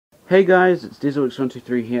Hey guys, it's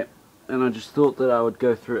DesertWorks123 here, and I just thought that I would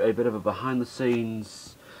go through a bit of a behind the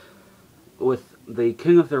scenes with the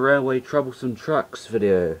King of the Railway Troublesome Trucks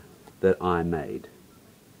video that I made.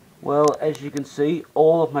 Well, as you can see,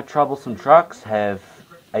 all of my troublesome trucks have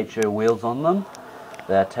HO wheels on them.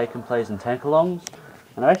 They're take-and plays and tank-alongs,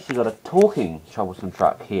 and I've actually got a talking troublesome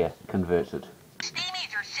truck here converted.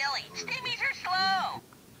 Steamies are silly. Steamies are slow.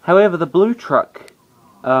 However, the blue truck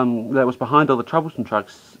that was behind all the troublesome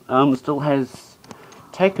trucks still has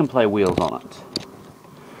take-and-play wheels on it.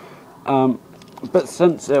 But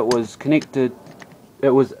since it was connected, it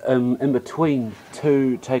was in between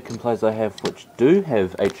two take-and-plays I have which do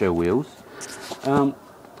have HO wheels, it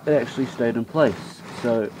actually stayed in place.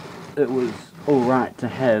 So it was alright to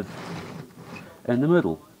have in the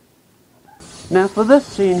middle. Now for this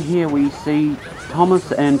scene here we see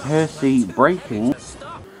Thomas and Percy braking.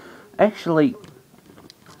 Actually,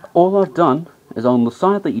 all I've done is on the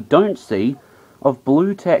side that you don't see, I've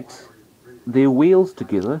blue tacked their wheels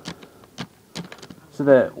together so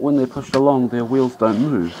that when they're pushed along their wheels don't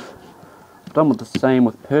move. I've done with the same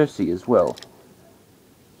with Percy as well.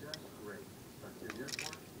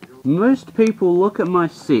 Most people look at my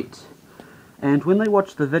set and when they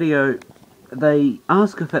watch the video they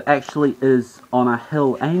ask if it actually is on a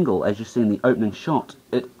hill angle. As you see in the opening shot,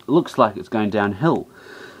 it looks like it's going downhill.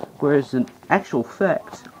 Whereas in actual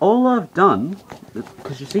fact, all I've done,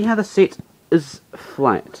 because you see how the set is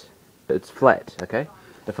flat. It's flat, okay?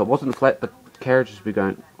 If it wasn't flat, the carriages would be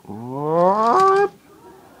going...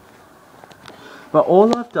 But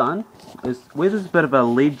all I've done is, where there's a bit of a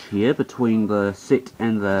ledge here between the set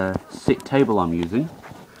and the set table I'm using,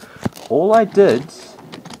 all I did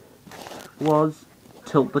was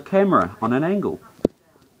tilt the camera on an angle.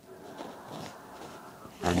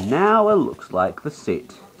 And now it looks like the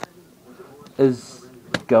set is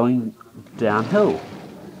going downhill.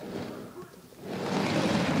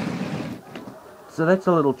 So that's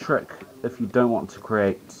a little trick if you don't want to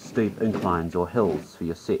create steep inclines or hills for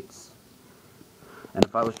your sets. And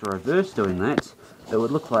if I was to reverse doing that, it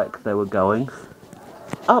would look like they were going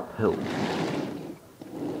uphill.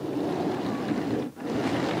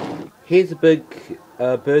 Here's a big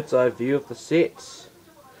bird's eye view of the set.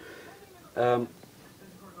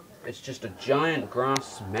 It's just a giant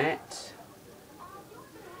grass mat.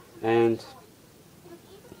 And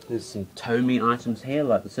there's some tow me items here,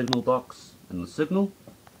 like the signal box and the signal.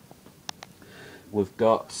 We've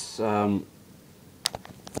got power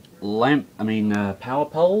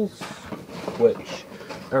poles, which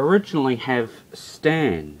originally have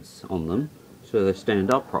stands on them, so they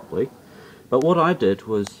stand up properly. But what I did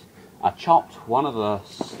was I chopped one of the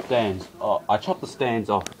stands. I chopped the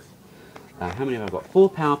stands off. How many have I got? 4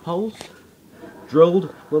 power poles.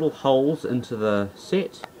 Drilled little holes into the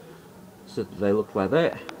set, so that they look like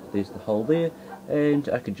that. There's the hole there, and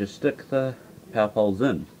I could just stick the power poles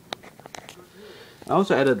in. I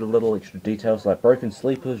also added a little extra details like broken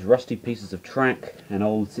sleepers, rusty pieces of track, and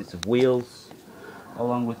old sets of wheels,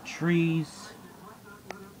 along with trees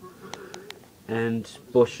and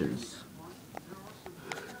bushes.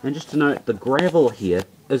 And just to note, the gravel here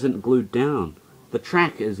isn't glued down. The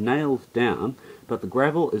track is nailed down, but the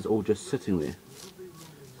gravel is all just sitting there.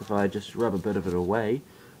 If I just rub a bit of it away,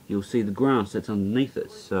 you'll see the grass that's underneath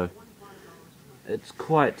it, so it's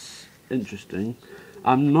quite interesting.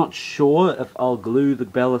 I'm not sure if I'll glue the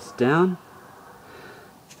ballast down,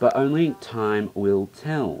 but only time will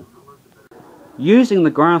tell. Using the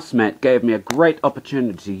grass mat gave me a great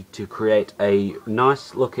opportunity to create a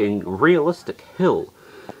nice looking realistic hill,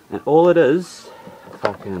 and all it is, if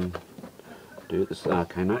I can do this,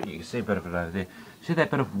 okay, no, you can see a bit of it over there. See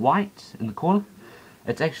that bit of white in the corner?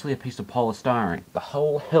 It's actually a piece of polystyrene. The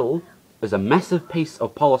whole hill is a massive piece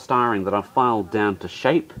of polystyrene that I've filed down to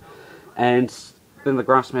shape, and then the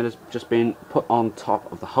grass mat has just been put on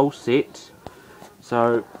top of the whole set,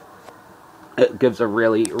 so it gives a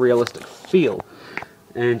really realistic feel.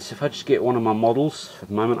 And if I just get one of my models, at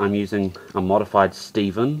the moment I'm using a modified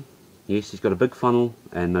Stephen. Yes, he's got a big funnel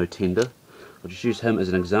and no tender. I'll just use him as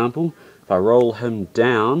an example. If I roll him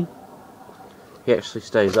down, he actually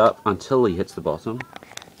stays up until he hits the bottom.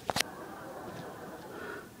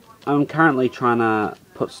 I'm currently trying to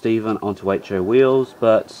put Stephen onto HO wheels,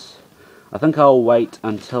 but I think I'll wait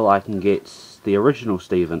until I can get the original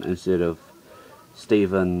Stephen instead of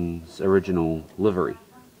Stephen's original livery.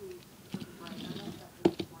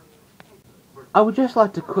 I would just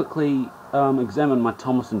like to quickly examine my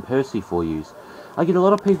Thomas and Percy for use. I get a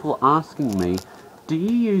lot of people asking me, do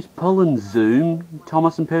you use pull and zoom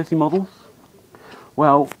Thomas and Percy models?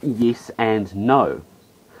 Well, yes and no.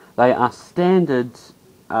 They are standard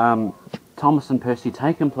Thomas and Percy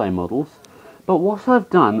Take and Play models, but what I've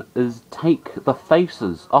done is take the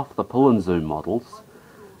faces off the pull and zoom models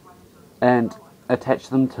and attach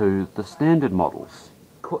them to the standard models.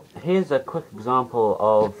 Here's a quick example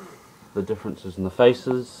of the differences in the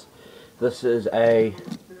faces. This is a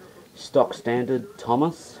stock standard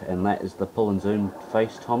Thomas, and that is the pull and zoom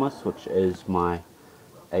face Thomas, which is my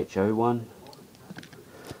HO one.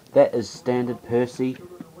 That is standard Percy,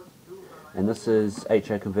 and this is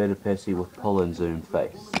HO converted Percy with pull and zoom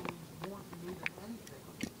face.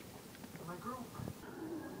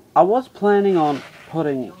 I was planning on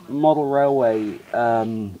putting model railway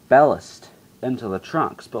ballast into the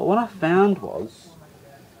trucks, but what I found was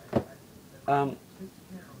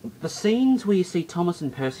the scenes where you see Thomas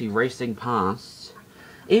and Percy racing past,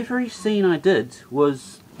 every scene I did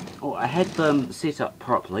was, I had them set up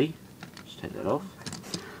properly, just take that off,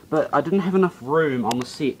 but I didn't have enough room on the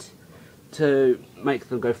set to make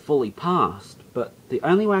them go fully past. But the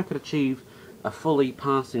only way I could achieve a fully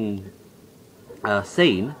passing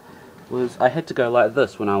scene was I had to go like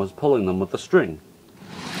this when I was pulling them with the string.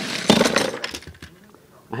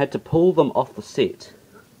 I had to pull them off the set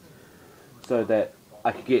so that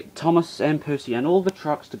I could get Thomas and Percy and all the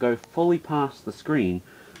trucks to go fully past the screen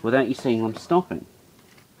without you seeing them stopping.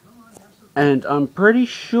 And I'm pretty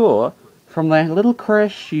sure from that little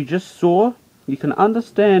crash you just saw, you can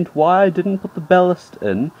understand why I didn't put the ballast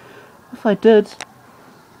in. If I did,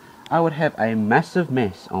 I would have a massive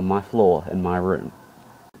mess on my floor in my room.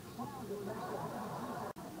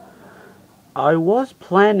 I was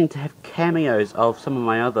planning to have cameos of some of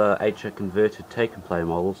my other HO converted take and play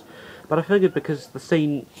models, but I figured because the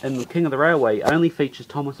scene in The King of the Railway only features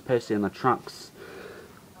Thomas, Percy and the trucks,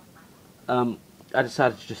 I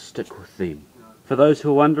decided to just stick with them. For those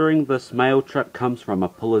who are wondering, this mail truck comes from a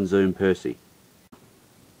pull and zoom Percy.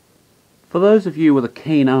 For those of you with a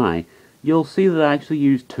keen eye, you'll see that I actually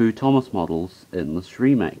used two Thomas models in this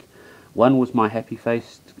remake. One was my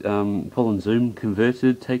happy-faced pull and zoom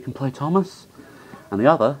converted take and play Thomas, and the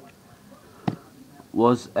other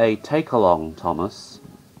was a take-along Thomas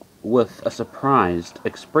with a surprised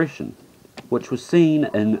expression, which was seen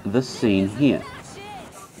in this scene here.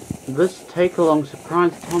 This take-along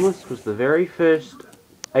surprise Thomas was the very first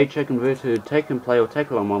HO converted take and play or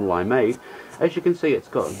take-along model I made. As you can see, it's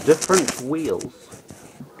got different wheels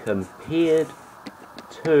compared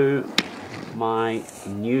to my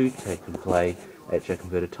new take and play HO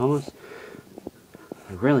converted Thomas.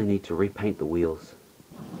 I really need to repaint the wheels.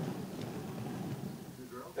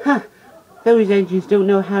 Huh, those engines don't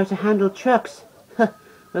know how to handle trucks. Huh,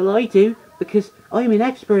 well I do, because I'm an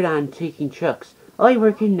expert at antiquing trucks. I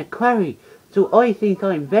work in the quarry, so I think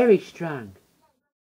I'm very strong.